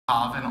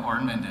and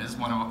Oren Mendez,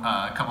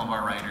 a couple of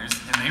our writers,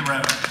 and they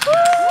wrote a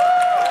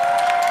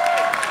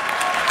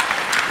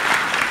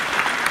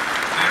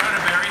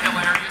very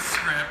hilarious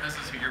script. This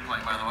is who you're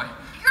playing, by the way.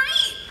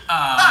 Great!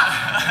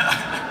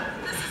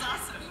 This is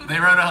awesome. They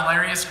wrote a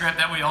hilarious script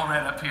that we all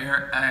read up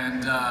here,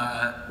 and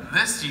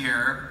this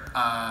year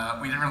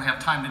we didn't really have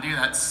time to do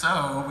that,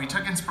 so we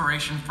took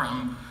inspiration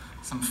from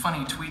some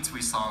funny tweets we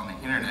saw on the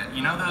internet.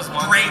 You know those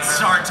ones? Great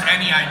start to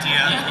any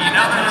idea. You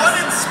know those? What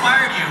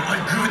inspired you?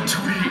 A good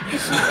tweet.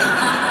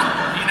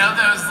 You know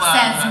those?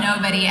 Says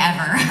nobody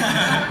ever.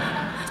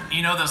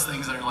 You know those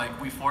things that are like,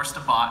 we forced a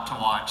bot to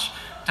watch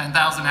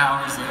 10,000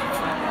 hours of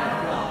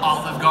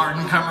Olive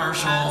Garden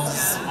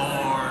commercials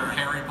or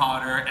Harry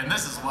Potter, and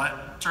this is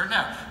what turned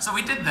out. So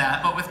we did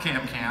that, but with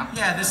Camp.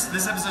 Yeah,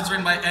 this episode's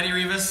written by Eddie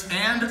Rivas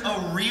and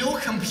a real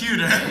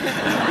computer.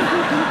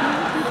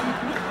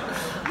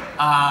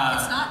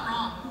 It's not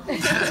wrong.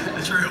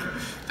 True.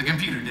 The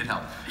computer did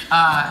help.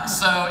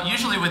 So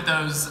usually with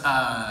those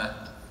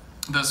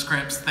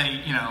scripts,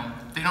 they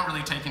don't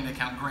really take into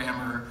account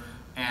grammar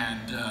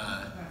and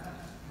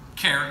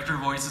character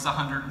voices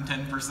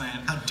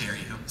 110%. How dare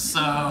you?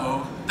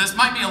 So this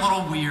might be a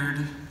little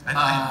weird.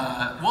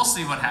 We'll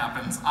see what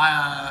happens.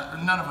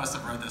 None of us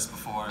have read this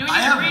before. Do we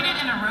need to read it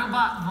in a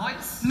robot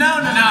voice? No.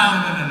 In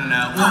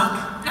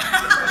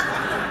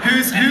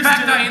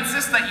fact, I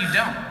insist that you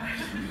don't.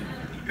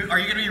 Are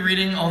you going to be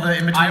reading all the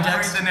in-between I will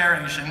text? read the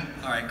narration.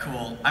 All right,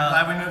 cool. I'm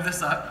glad we moved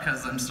this up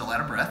because I'm still out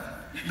of breath.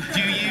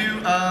 Do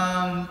you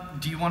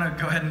want to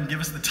go ahead and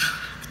give us the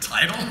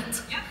title?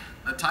 Yeah.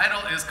 The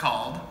title is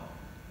called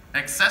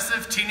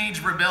Excessive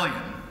Teenage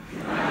Rebellion.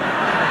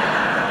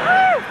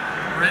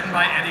 Written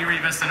by Eddie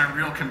Rivas and a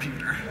real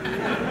computer.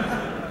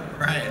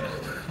 Right.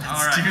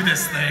 Let's do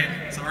this thing.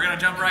 So we're going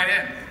to jump right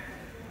in.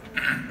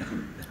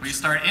 We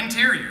start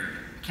interior,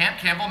 Camp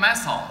Campbell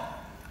Mess Hall.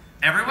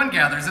 Everyone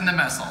gathers in the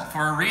mess hall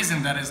for a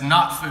reason that is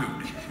not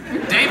food.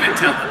 David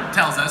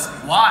tells us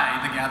why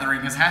the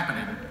gathering is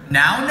happening.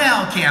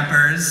 Now,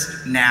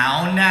 campers.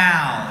 Now.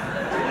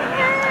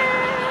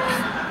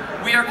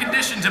 We are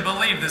conditioned to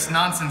believe this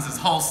nonsense is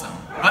wholesome,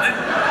 but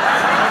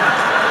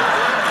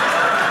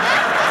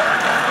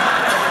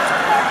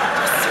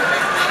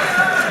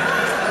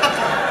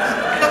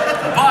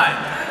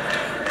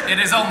it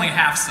is only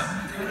half some.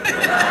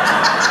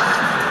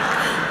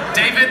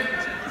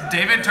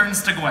 David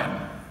turns to Gwen.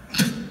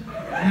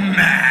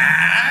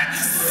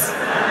 Max?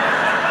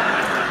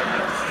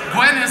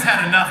 Gwen has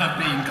had enough of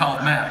being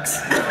called Max.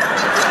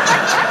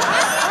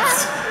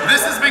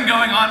 This has been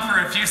going on for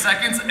a few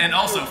seconds and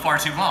also far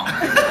too long.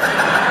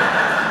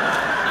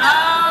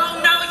 Oh,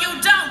 no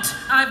you don't.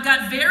 I've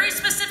got very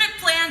specific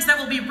plans that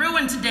will be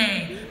ruined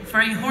today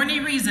for a horny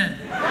reason.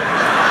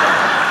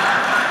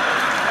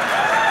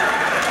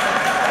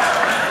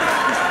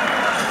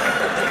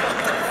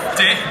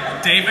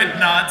 David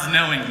nods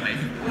knowingly.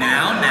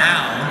 Now.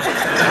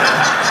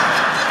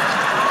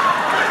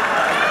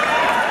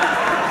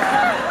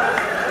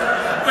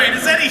 Wait,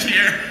 is Eddie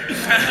here?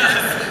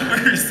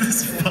 Where is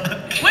this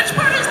fuck? Which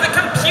part is the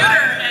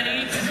computer,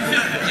 Eddie?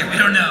 Yeah, we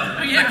don't know.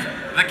 Oh, yeah.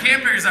 The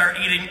campers are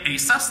eating a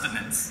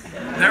sustenance.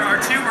 There are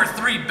 2 or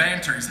 3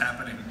 banters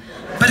happening.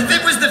 But if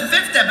it was the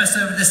 5th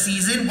episode of the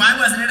season, why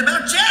wasn't it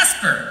about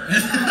Jasper?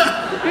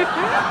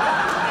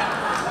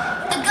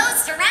 The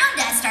ghosts around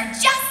us are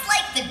just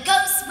like the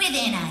ghosts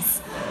within us.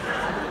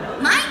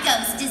 My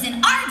ghost is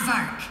an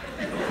aardvark.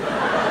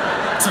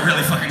 It's a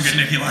really fucking good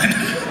Nikki line.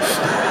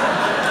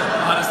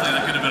 Honestly,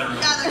 that could have been a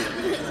real.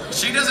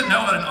 She doesn't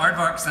know what an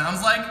aardvark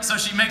sounds like, so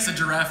she makes a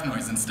giraffe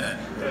noise instead.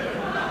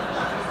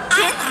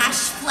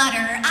 Eyelash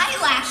flutter.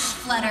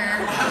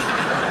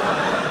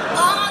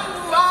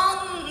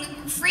 Long,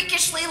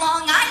 freakishly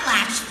long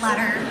eyelash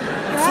flutter.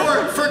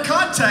 For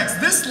context,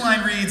 this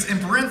line reads, in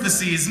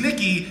parentheses,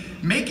 Nikki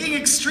making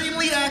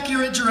extremely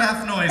accurate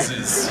giraffe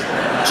noises.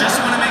 Just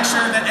want to make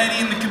sure that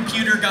Eddie and the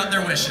computer got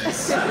their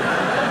wishes.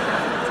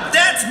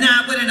 That's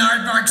not what an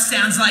aardvark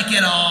sounds like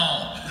at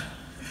all.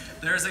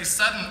 There is a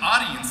sudden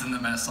audience in the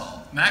mess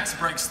hall. Max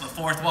breaks the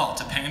 4th wall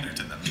to pander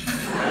to them.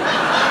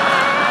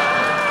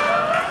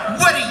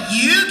 What do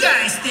you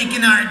guys think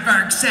an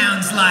aardvark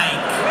sounds like?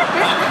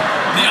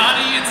 The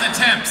audience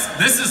attempts.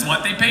 This is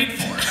what they paid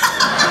for.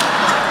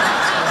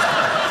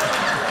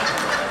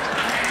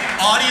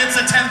 Audience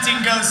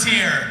attempting goes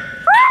here.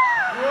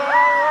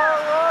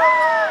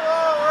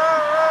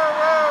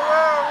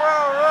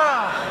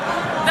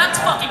 That's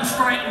fucking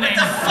frightening. What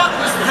the fuck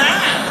was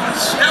that?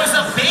 That was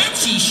a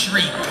banshee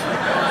shriek.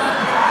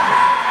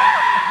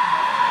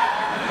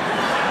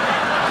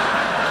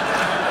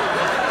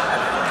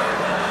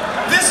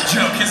 This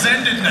joke has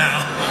ended now.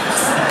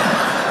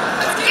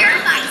 You're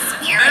my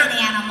spirit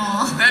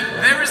animal.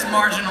 There is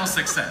marginal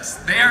success.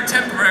 They are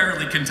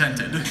temporarily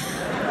contented.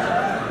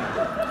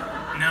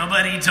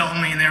 Nobody told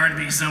me there would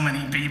be so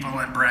many people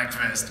at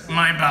breakfast.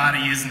 My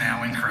body is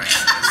now in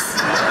crisis.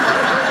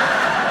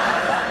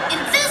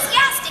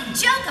 Enthusiastic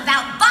joke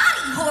about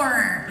body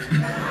horror.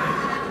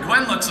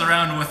 Gwen looks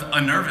around with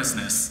a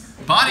nervousness.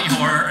 Body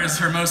horror is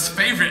her most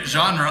favorite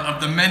genre of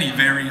the many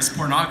various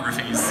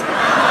pornographies.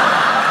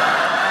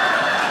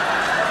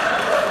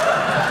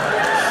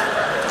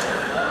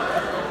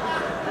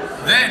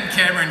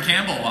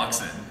 Cameron Campbell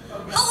walks in.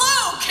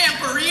 Hello,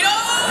 Camperitos!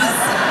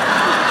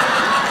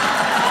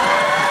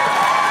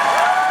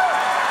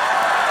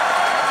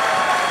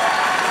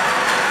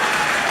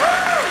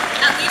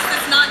 At least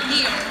it's not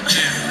Neil.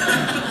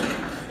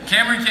 Yeah.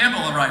 Cameron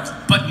Campbell arrives,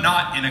 but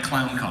not in a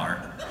clown car.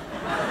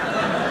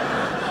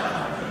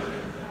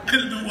 I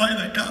don't know why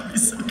that got me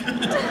so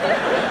good.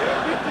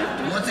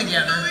 All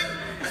together.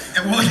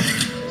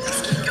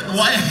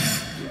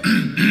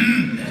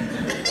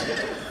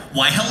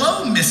 Why,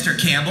 hello, Mr.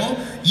 Campbell.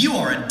 You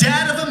are a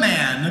dad of a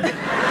man.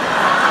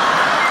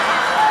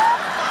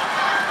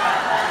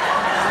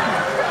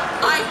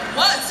 I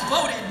was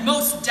voted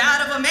most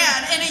dad of a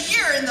man in a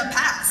year in the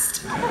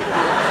past.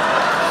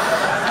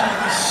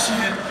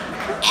 Shit.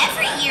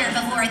 Every year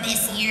before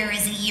this year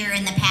is a year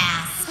in the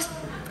past.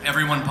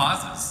 Everyone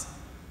pauses.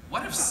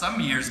 What if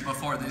some years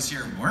before this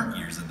year weren't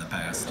years in the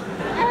past?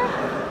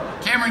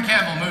 Cameron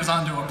Campbell moves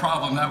on to a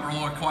problem that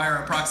will require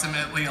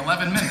approximately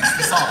 11 minutes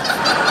to solve.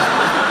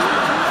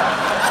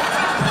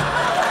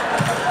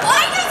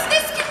 Why does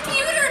this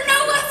computer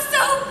know us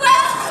so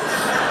well?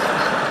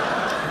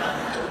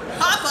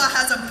 Papa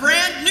has a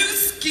brand new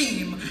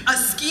scheme. A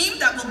scheme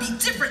that will be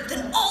different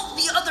than all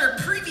the other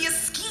previous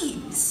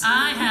schemes.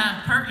 I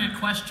have pertinent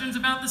questions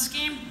about the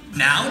scheme.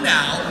 Now,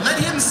 let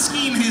him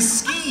scheme his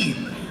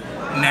scheme.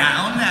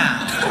 Now.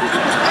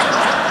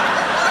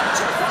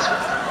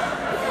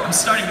 I'm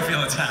starting to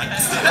feel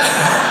attacked.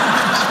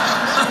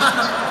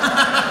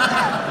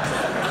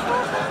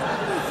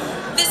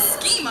 This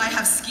scheme I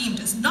have schemed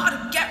is not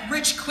a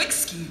get-rich-quick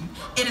scheme.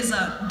 It is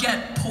a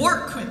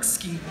get-poor-quick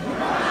scheme.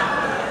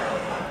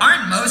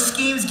 Aren't most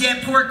schemes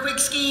get poor quick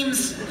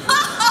schemes?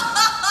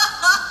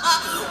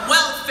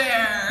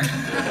 Welfare.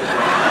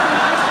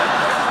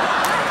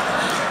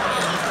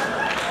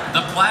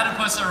 The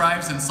platypus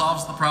arrives and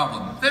solves the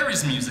problem. There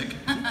is music.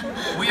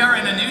 We are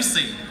in a new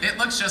scene. It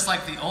looks just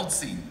like the old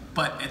scene,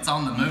 but it's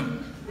on the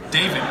moon.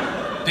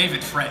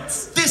 David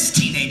frets. This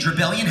teenage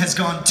rebellion has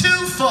gone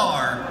too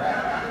far.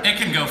 It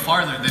can go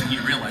farther than he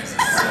realizes.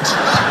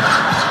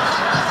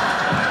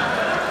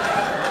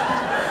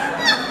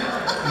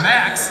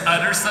 Max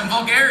utters some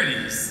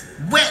vulgarities.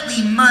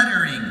 Wetly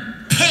muttering,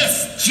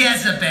 piss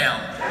Jezebel.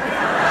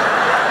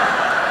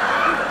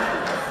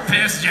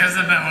 Piss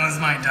Jezebel is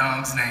my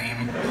dog's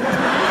name.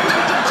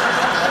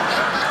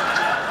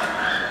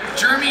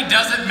 Jeremy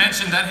doesn't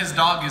mention that his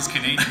dog is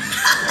Canadian.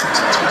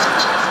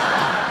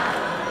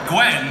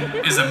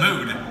 Gwen is a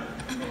mood.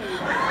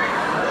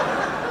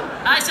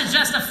 I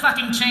suggest a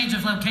fucking change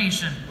of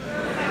location.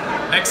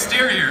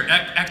 Exterior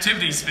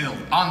activities field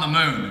on the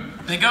moon.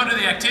 They go to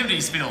the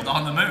activities field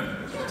on the moon.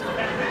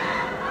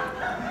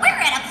 We're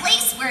at a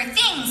place where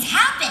things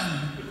happen.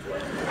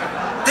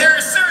 There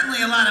are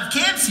certainly a lot of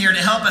camps here to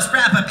help us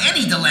wrap up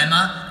any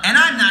dilemma, and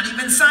I'm not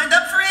even signed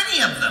up for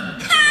any of them.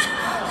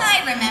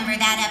 I remember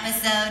that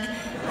episode.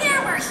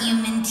 There were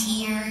human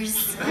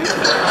tears.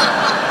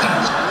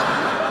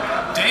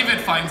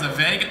 David finds a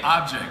vague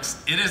object.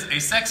 It is a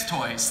sex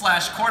toy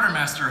 /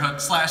 quartermaster hook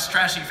 /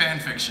 trashy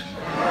fanfiction.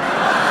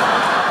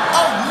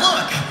 Oh,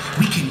 look!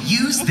 We can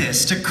use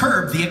this to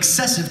curb the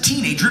excessive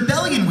teenage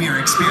rebellion we are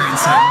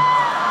experiencing.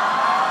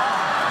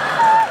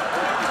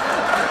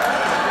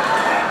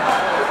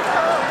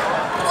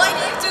 Why do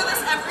you do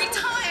this every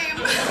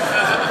time?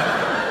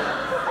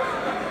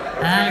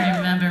 I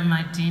remember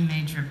my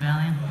teenage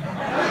rebellion.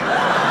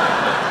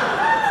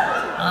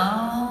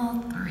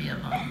 All 3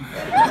 of them.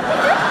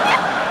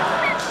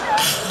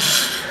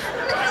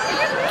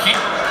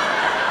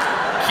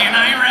 Can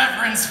I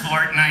reference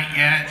Fortnite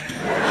yet?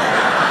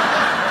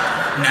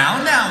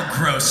 Now,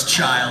 gross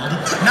child.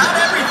 Not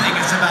everything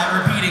is about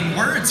repeating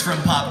words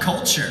from pop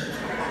culture.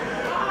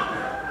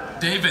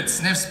 David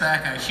sniffs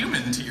back a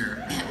human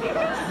tear.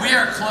 We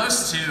are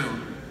close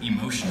to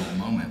emotional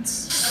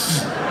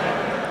moments.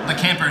 The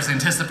campers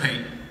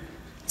anticipate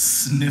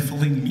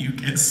sniffling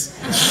mucus.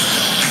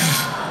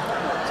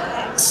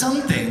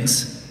 Some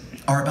things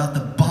are about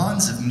the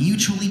bonds of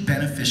mutually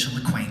beneficial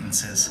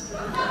acquaintances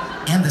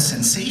and the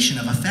sensation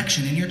of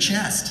affection in your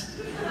chest.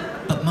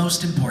 But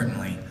most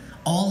importantly,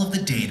 all of the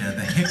data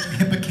the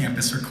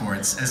hippocampus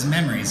records as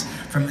memories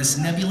from this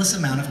nebulous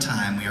amount of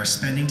time we are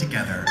spending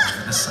together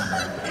over the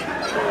summer.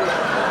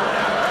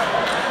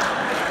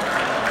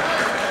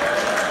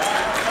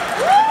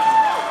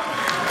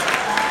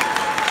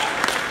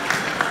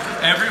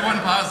 Everyone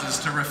pauses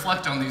to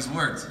reflect on these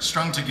words,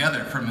 strung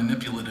together for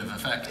manipulative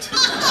effect.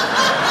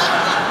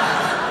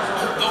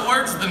 The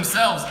words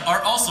themselves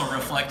are also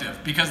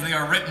reflective because they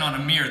are written on a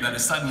mirror that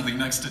is suddenly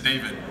next to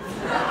David.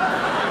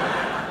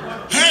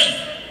 Hey,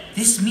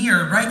 this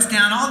mirror writes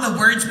down all the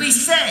words we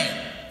say.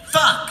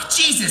 Fuck,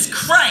 Jesus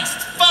Christ,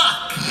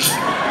 fuck.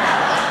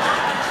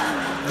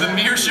 The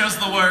mirror shows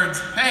the words,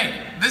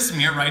 hey, this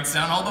mirror writes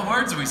down all the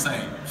words we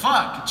say.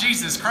 Fuck,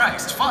 Jesus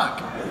Christ,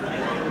 fuck.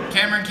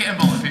 Cameron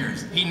Campbell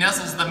appears. He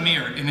nestles the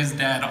mirror in his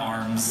dad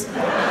arms.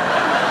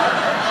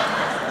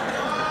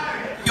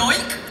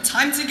 Yoink!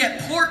 Time to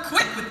get poor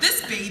quick with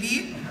this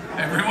baby.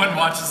 Everyone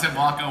watches him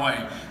walk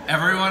away.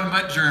 Everyone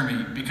but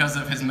Jeremy, because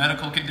of his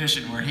medical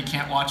condition where he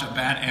can't watch a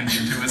bad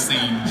ending to a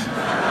scene.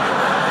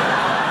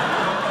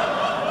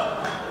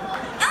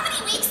 How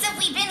many weeks have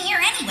we been here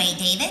anyway,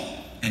 David?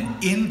 An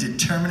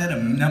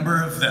indeterminate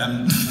number of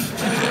them.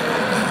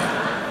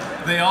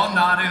 They all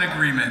nod in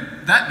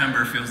agreement. That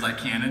number feels like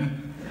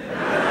canon.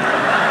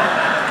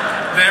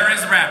 There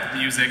is rap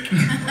music.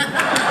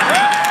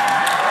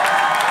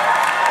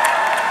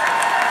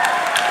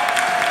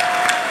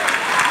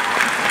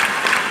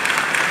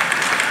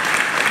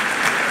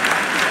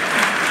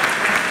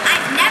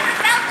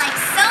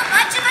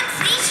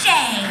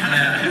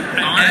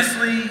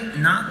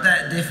 Not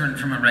that different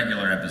from a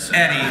regular episode.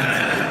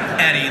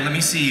 Eddie, let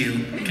me see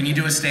you. Can you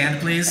do a stand,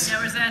 please? Yeah,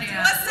 where's Eddie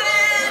at? Listen!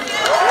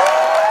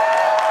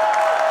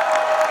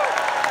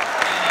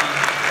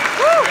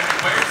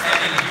 Where's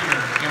Eddie here?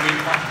 Can we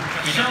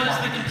Show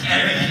us the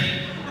computer.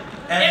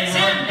 Eddie,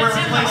 we're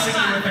replacing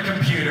you with a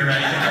computer,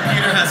 Eddie. The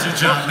computer has your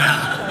job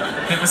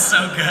now. It was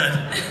so good.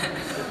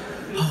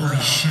 Holy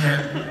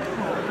shit.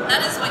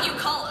 That is what you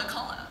call a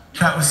call-out.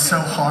 That was so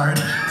hard.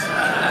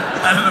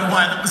 I don't know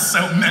why that was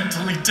so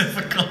mentally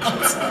difficult.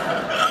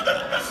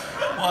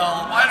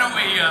 Well, why don't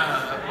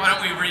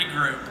we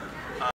regroup?